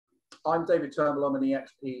I'm David Turnbull. I'm an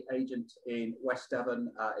EXP agent in West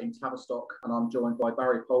Devon, in Tavistock, and I'm joined by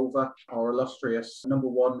Barry Pulver, our illustrious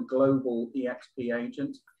 #1 global EXP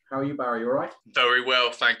agent. How are you, Barry? All right? Very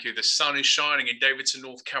well, thank you. The sun is shining in Davidson,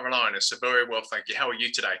 North Carolina, so very well, thank you. How are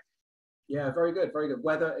you today? Yeah, very good, very good.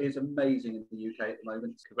 Weather is amazing in the UK at the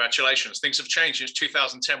moment. Congratulations. Things have changed since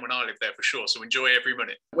 2010 when I lived there for sure, so enjoy every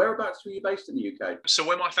minute. Whereabouts were you based in the UK? So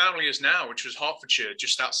where my family is now, which was Hertfordshire,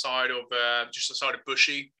 just outside of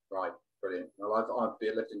Bushey. Right. Brilliant. Well,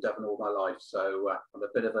 I've lived in Devon all my life, so I'm a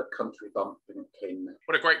bit of a country bumpkin king.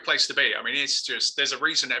 What a great place to be. I mean, it's just, there's a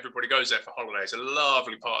reason everybody goes there for holidays. A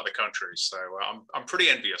lovely part of the country. So I'm pretty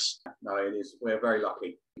envious. No, it is. We're very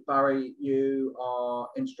lucky. Barry, you are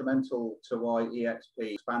instrumental to why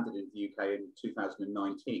EXP expanded into the UK in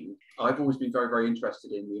 2019. I've always been very, very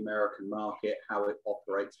interested in the American market, how it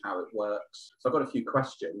operates, how it works. So I've got a few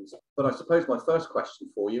questions, but I suppose my first question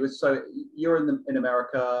for you is, so you're in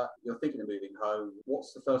America, you're thinking of moving home.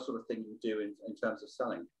 What's the first sort of thing you do in terms of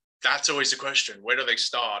selling? That's always the question. Where do they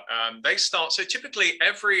start? So typically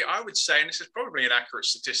I would say, and this is probably an accurate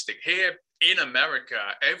statistic here in America,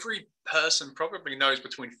 every person probably knows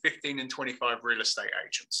between 15 and 25 real estate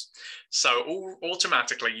agents. So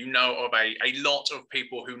automatically, you know of a lot of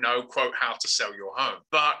people who know, quote, how to sell your home.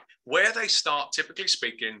 But where they start, typically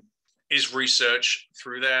speaking, is research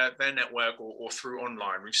through their network or through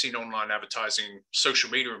online. We've seen online advertising, social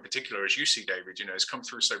media in particular, as you see, David, it's come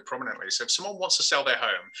through so prominently. So if someone wants to sell their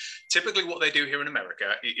home, typically what they do here in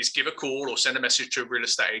America is give a call or send a message to a real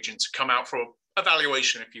estate agent to come out for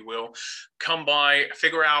evaluation, if you will, come by,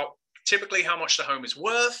 figure out typically how much the home is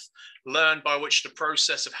worth, learn by which the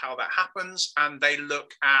process of how that happens, and they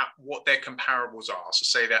look at what their comparables are. So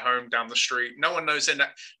say their home down the street, no one knows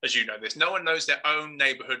as you know this, no one knows their own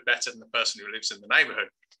neighborhood better than the person who lives in the neighborhood.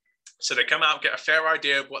 So they come out, get a fair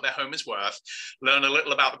idea of what their home is worth, learn a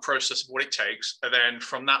little about the process of what it takes. And then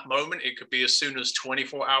from that moment, it could be as soon as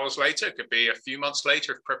 24 hours later, it could be a few months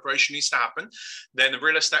later if preparation needs to happen. Then the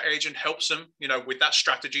real estate agent helps them, with that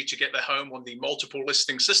strategy to get their home on the multiple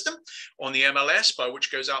listing system, on the MLS, by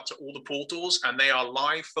which goes out to all the portals, and they are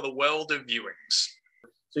live for the world of viewings.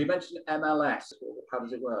 So you mentioned MLS. How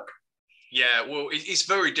does it work? Yeah, well, it's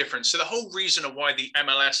very different. So the whole reason of why the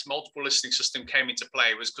MLS multiple listing system came into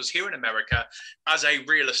play was because here in America, as a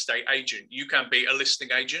real estate agent, you can be a listing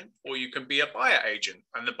agent or you can be a buyer agent.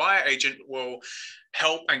 And the buyer agent will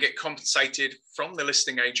help and get compensated from the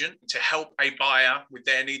listing agent to help a buyer with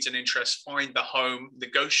their needs and interests find the home,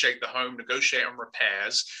 negotiate on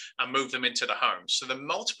repairs, and move them into the home. So the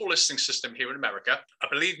multiple listing system here in America, I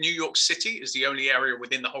believe New York City is the only area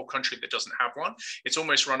within the whole country that doesn't have one. It's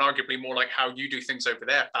almost run arguably more like how you do things over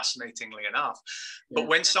there, fascinatingly enough. Yeah.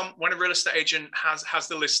 But when a real estate agent has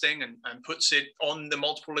the listing and puts it on the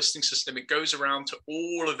multiple listing system, it goes around to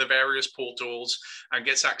all of the various portals and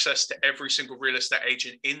gets access to every single real estate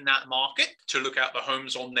agent in that market to look at the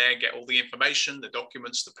homes on there, get all the information, the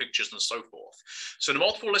documents, the pictures, and so forth. So the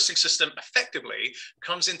multiple listing system effectively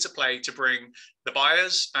comes into play to bring the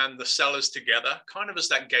buyers and the sellers together, kind of as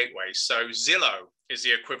that gateway. So Zillow is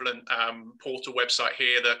the equivalent portal website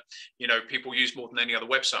here that people use more than any other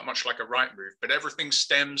website, much like a Rightmove. But everything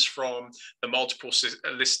stems from the multiple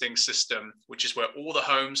listing system, which is where all the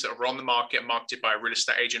homes that are on the market are marketed by a real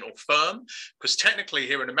estate agent or firm. Because technically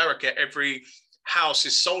here in America, every house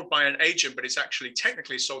is sold by an agent, but it's actually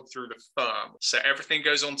technically sold through the firm. So everything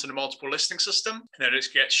goes onto the multiple listing system, and then it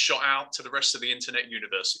gets shot out to the rest of the internet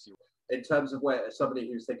universe, if you will. In terms of where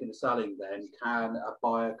somebody who's thinking of selling, then can a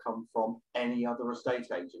buyer come from any other estate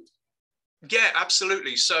agent? Yeah,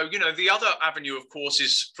 absolutely. So, the other avenue, of course,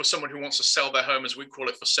 is for someone who wants to sell their home, as we call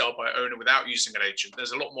it, for sale by owner without using an agent.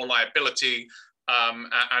 There's a lot more liability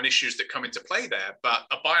and issues that come into play there, but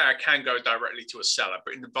a buyer can go directly to a seller.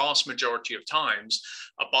 But in the vast majority of times,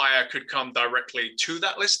 a buyer could come directly to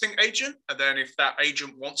that listing agent. And then if that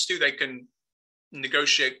agent wants to, they can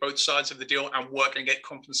negotiate both sides of the deal and work and get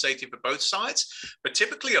compensated for both sides. But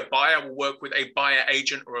typically a buyer will work with a buyer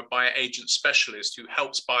agent or a buyer agent specialist who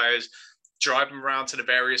helps buyers drive them around to the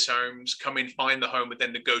various homes, come in, find the home, and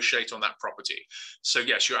then negotiate on that property. So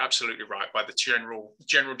yes, you're absolutely right by the general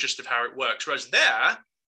gist of how it works. Whereas there,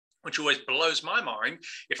 which always blows my mind,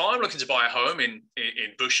 if I'm looking to buy a home in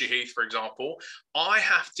Bushey Heath, for example, I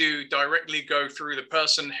have to directly go through the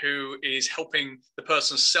person who is helping the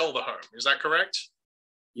person sell the home. Is that correct?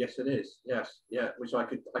 Yes, it is. Yes, yeah. Which I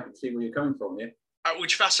could see where you're coming from here.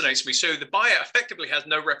 Which fascinates me. So the buyer effectively has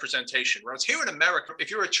no representation. Whereas here in America,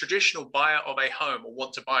 if you're a traditional buyer of a home or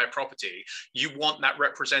want to buy a property, you want that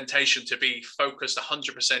representation to be focused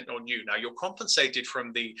 100% on you. Now you're compensated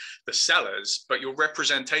from the sellers, but your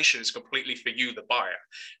representation is completely for you, the buyer.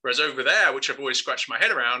 Whereas over there, which I've always scratched my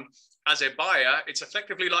head around, as a buyer, it's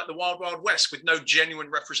effectively like the Wild Wild West with no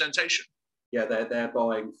genuine representation. Yeah, they're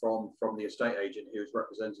buying from the estate agent who's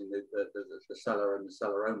representing the seller and the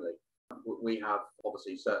seller only. We have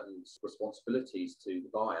obviously certain responsibilities to the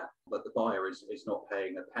buyer, but the buyer is not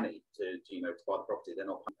paying a penny to buy the property. They're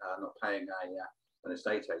not paying an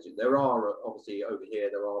estate agent. There are obviously over here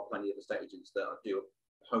there are plenty of estate agents that do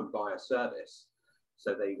a home buyer service,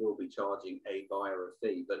 so they will be charging a buyer a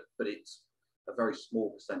fee, but it's a very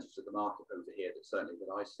small percentage of the market over here that certainly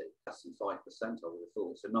that I see, less than 5%, I would have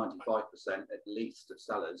thought. So 95% at least of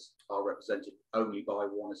sellers are represented only by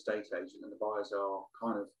one estate agent, and the buyers are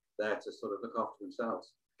kind of there to sort of look after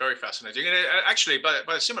themselves. Very fascinating. And actually, by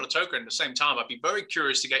a similar token, at the same time, I'd be very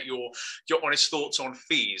curious to get your honest thoughts on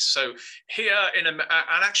fees. So here and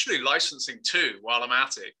actually licensing too, while I'm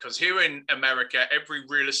at it, because here in America, every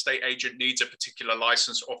real estate agent needs a particular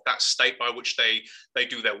license of that state by which they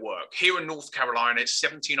do their work. Here in North Carolina, it's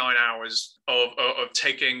 79 hours of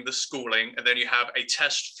taking the schooling, and then you have a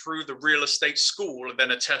test through the real estate school, and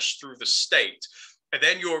then a test through the state. And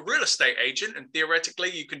then you're a real estate agent, and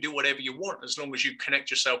theoretically you can do whatever you want as long as you connect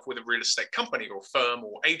yourself with a real estate company or firm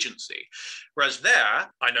or agency. Whereas there,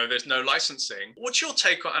 I know there's no licensing. What's your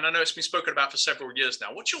take on, and I know it's been spoken about for several years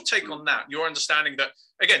now, what's your take on that? Your understanding that,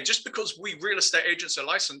 again, just because we real estate agents are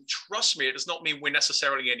licensed, trust me, it does not mean we're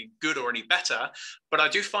necessarily any good or any better, but I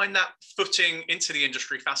do find that footing into the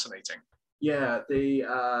industry fascinating. Yeah, the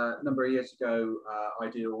number of years ago, I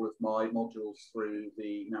did all of my modules through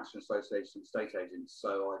the National Association of Estate Agents.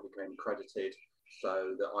 So I became accredited,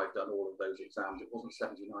 so that I've done all of those exams. It wasn't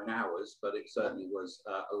 79 hours, but it certainly was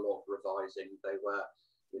a lot of revising. They were,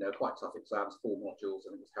 quite tough exams, 4 modules,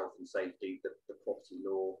 and it was health and safety, the property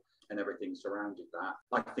law, and everything surrounded that.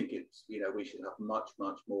 I think it's, we should have much,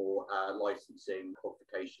 much more licensing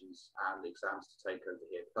qualifications and exams to take over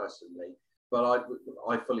here personally. But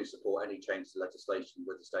I fully support any change to legislation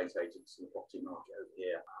with estate agents in the property market over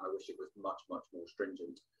here. And I wish it was much, much more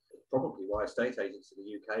stringent. Probably why estate agents in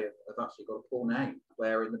the UK have actually got a poor name.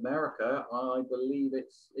 Where in America, I believe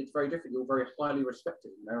it's very different. You're very highly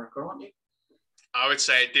respected in America, aren't you? I would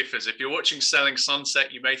say it differs. If you're watching Selling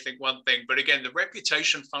Sunset, you may think one thing, but again, the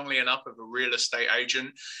reputation, funnily enough, of a real estate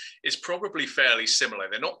agent is probably fairly similar.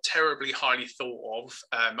 They're not terribly highly thought of.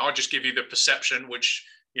 I'll just give you the perception, which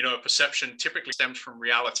perception typically stems from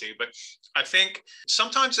reality. But I think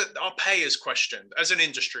sometimes our pay is questioned. As an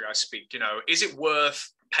industry, I speak, is it worth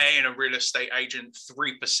paying a real estate agent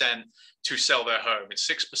 3% to sell their home? It's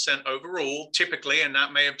 6% overall, typically, and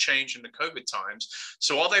that may have changed in the COVID times.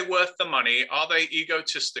 So are they worth the money? Are they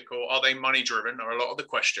egotistical? Are they money driven? Are a lot of the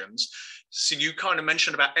questions. So you kind of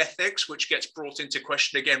mentioned about ethics, which gets brought into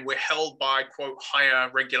question again. We're held by, quote, higher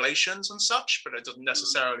regulations and such, but it doesn't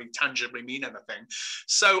necessarily tangibly mean anything.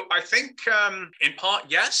 So I think in part,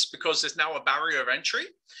 yes, because there's now a barrier of entry,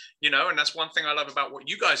 and that's one thing I love about what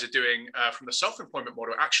you guys are doing from the self-employment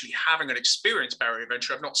model, actually having an experienced barrier of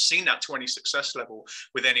entry. I've not seen that to any success level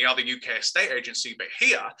with any other UK estate agency, but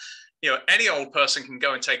here, any old person can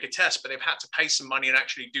go and take a test, but they've had to pay some money and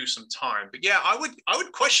actually do some time. But yeah, I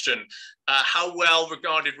would question how well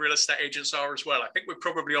regarded real estate agents are as well. I think we're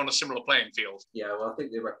probably on a similar playing field. Yeah, well, I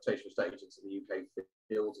think the reputation of estate agents in the UK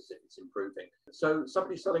feels as if it's improving. So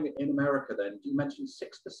somebody selling it in America, then you mentioned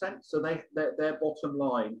 6%. So their bottom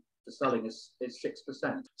line for selling is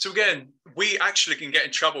 6%. So again, we actually can get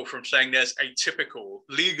in trouble from saying there's a typical.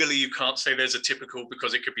 Legally, you can't say there's a typical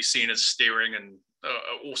because it could be seen as steering and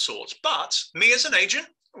all sorts. But me as an agent,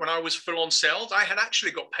 when I was full on sales, I had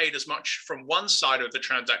actually got paid as much from one side of the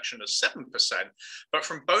transaction as 7%. But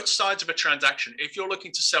from both sides of a transaction, if you're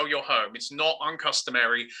looking to sell your home, it's not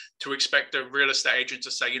uncustomary to expect a real estate agent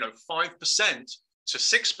to say, 5% to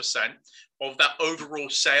 6% of that overall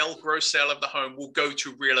gross sale of the home will go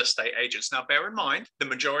to real estate agents. Now, bear in mind, the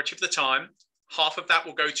majority of the time, half of that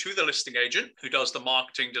will go to the listing agent who does the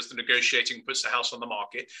marketing, does the negotiating, puts the house on the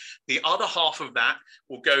market. The other half of that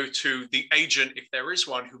will go to the agent, if there is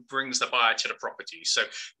one, who brings the buyer to the property. So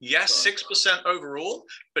yes, 6% overall,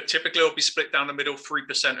 but typically it'll be split down the middle,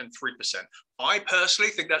 3% and 3%. I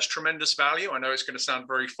personally think that's tremendous value. I know it's going to sound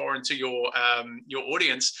very foreign to your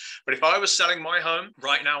audience, but if I was selling my home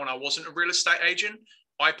right now and I wasn't a real estate agent,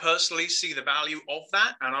 I personally see the value of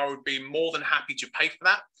that, and I would be more than happy to pay for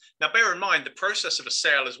that. Now, bear in mind, the process of a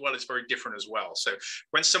sale as well is very different as well. So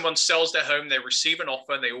when someone sells their home, they receive an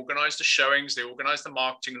offer, and they organize the showings, they organize the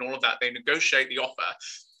marketing and all of that, they negotiate the offer.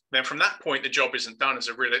 Then from that point, the job isn't done as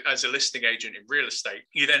a listing agent in real estate.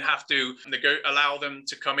 You then have to allow them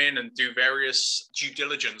to come in and do various due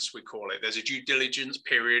diligence, we call it. There's a due diligence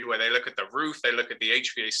period where they look at the roof, they look at the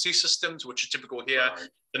HVAC systems, which are typical here, right,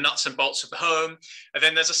 the nuts and bolts of the home. And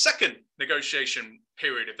then there's a second negotiation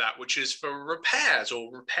period of that, which is for repairs or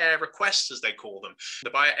repair requests, as they call them. The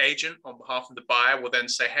buyer agent, on behalf of the buyer, will then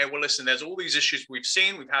say, hey, well, listen, there's all these issues we've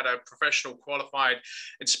seen. We've had a professional qualified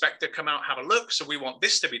inspector come out, have a look. So we want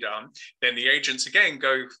this to be done. Then the agents again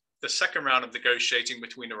go the second round of negotiating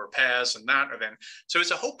between the repairs and that. And then, so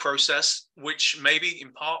it's a whole process, which may be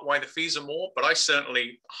in part why the fees are more, but I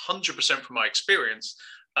certainly 100% from my experience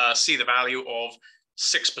see the value of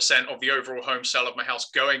 6% of the overall home sale of my house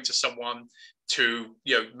going to someone to,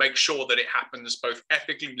 you know, make sure that it happens both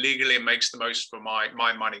ethically, legally, and makes the most for my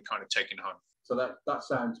money kind of taken home. So that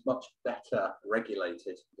sounds much better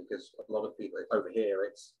regulated, because a lot of people over here,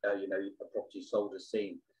 it's, you know, a property sold as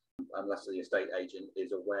seen. Unless the estate agent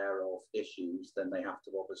is aware of issues, then they have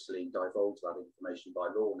to obviously divulge that information by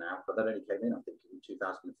law now. But that only came in, I think, in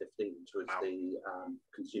 2015, which was the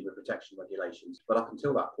consumer protection regulations. But up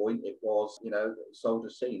until that point, it was, you know, sold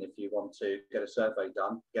as seen. If you want to get a survey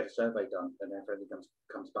done, get a survey done. And if anything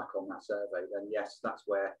comes back on that survey, then yes, that's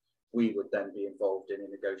where we would then be involved in a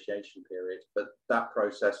negotiation period. But that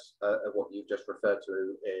process of what you've just referred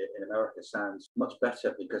to in America sounds much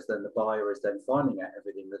better, because then the buyer is then finding out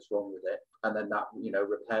everything that's wrong with it. And then that, you know,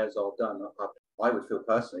 repairs are done. I would feel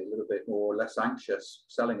personally a little bit more or less anxious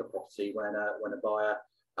selling a property when a buyer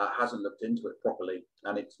hasn't looked into it properly.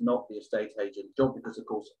 And it's not the estate agent's job, because of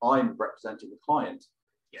course I'm representing the client.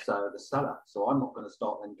 Yeah. So the seller. So I'm not going to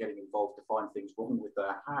start then getting involved to find things wrong with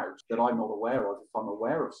their house that I'm not aware of. If I'm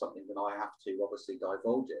aware of something, then I have to obviously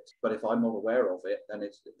divulge it. But if I'm not aware of it, then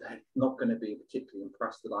they're not going to be particularly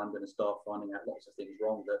impressed that I'm going to start finding out lots of things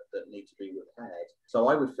wrong that need to be repaired. So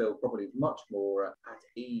I would feel probably much more at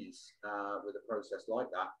ease with a process like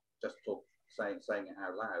that, just saying it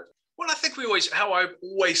out loud. Well, I think how I've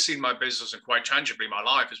always seen my business and quite tangibly my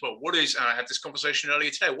life as well. And I had this conversation earlier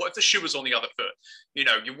today, what if the shoe was on the other foot? You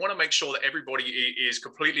know, you want to make sure that everybody is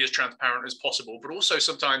completely as transparent as possible, but also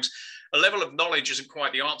sometimes a level of knowledge isn't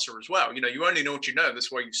quite the answer as well. You know, you only know what you know.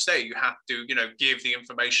 That's why you say you have to, you know, give the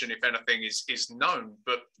information if anything is known,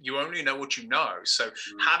 but you only know what you know. So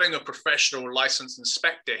having a professional licensed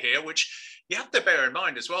inspector here, which you have to bear in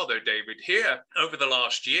mind as well, though, David, here over the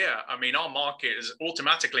last year, I mean, our market has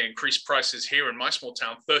automatically increased prices here in my small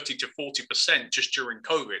town 30 to 40% just during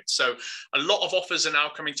COVID. So a lot of offers are now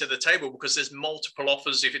coming to the table because there's multiple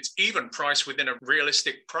offers. If it's even priced within a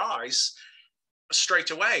realistic price,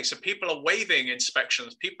 straight away. So people are waiving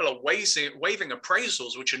inspections, people are waiving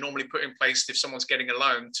appraisals, which are normally put in place if someone's getting a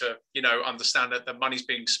loan to, you know, understand that the money's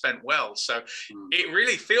being spent well. So it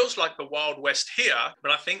really feels like the Wild West here,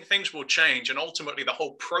 but I think things will change. And ultimately the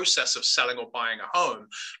whole process of selling or buying a home,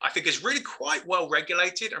 I think is really quite well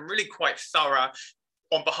regulated and really quite thorough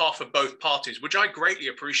on behalf of both parties, which I greatly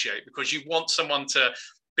appreciate, because you want someone to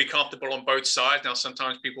be comfortable on both sides. Now,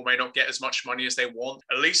 sometimes people may not get as much money as they want,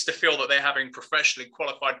 at least to feel that they're having professionally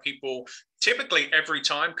qualified people typically every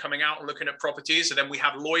time coming out and looking at properties. And then we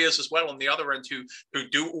have lawyers as well on the other end who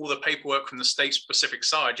do all the paperwork from the state specific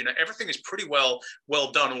side. You know, everything is pretty well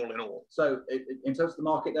done all in all. So in terms of the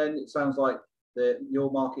market then, it sounds like your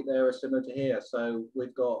market there is similar to here. So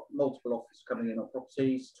we've got multiple offers coming in on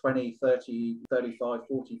properties, 20, 30, 35,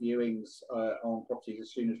 40 viewings on properties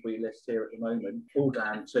as soon as we list here at the moment, all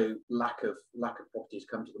down to lack of properties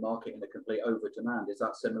come to the market and a complete over demand. Is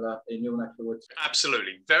that similar in your neck of the woods?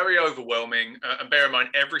 Absolutely. Very overwhelming. And bear in mind,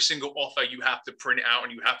 every single offer you have to print it out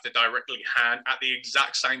and you have to directly hand at the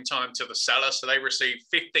exact same time to the seller. So they receive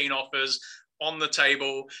 15 offers on the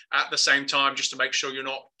table at the same time, just to make sure you're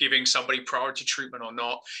not giving somebody priority treatment or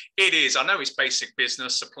not. It is, I know it's basic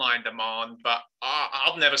business, supply and demand, but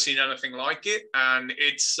I've never seen anything like it. And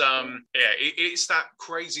it's, it's that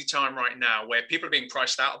crazy time right now where people are being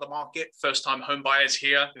priced out of the market, first time home buyers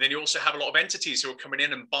here. And then you also have a lot of entities who are coming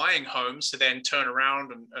in and buying homes to then turn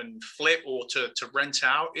around and flip or to rent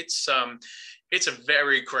out. It's a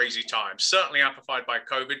very crazy time, certainly amplified by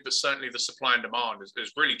COVID, but certainly the supply and demand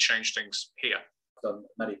has really changed things here. I've done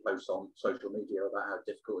many posts on social media about how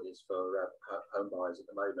difficult it is for home buyers at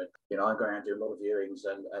the moment. You know, I'm going out and doing a lot of viewings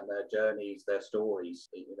and their journeys, their stories.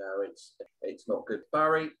 You know, it's not good.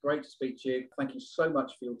 Barry, great to speak to you. Thank you so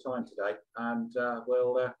much for your time today, and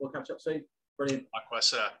we'll catch up soon. Brilliant. Likewise,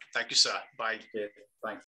 sir. Thank you, sir. Bye. Cheers. Thanks.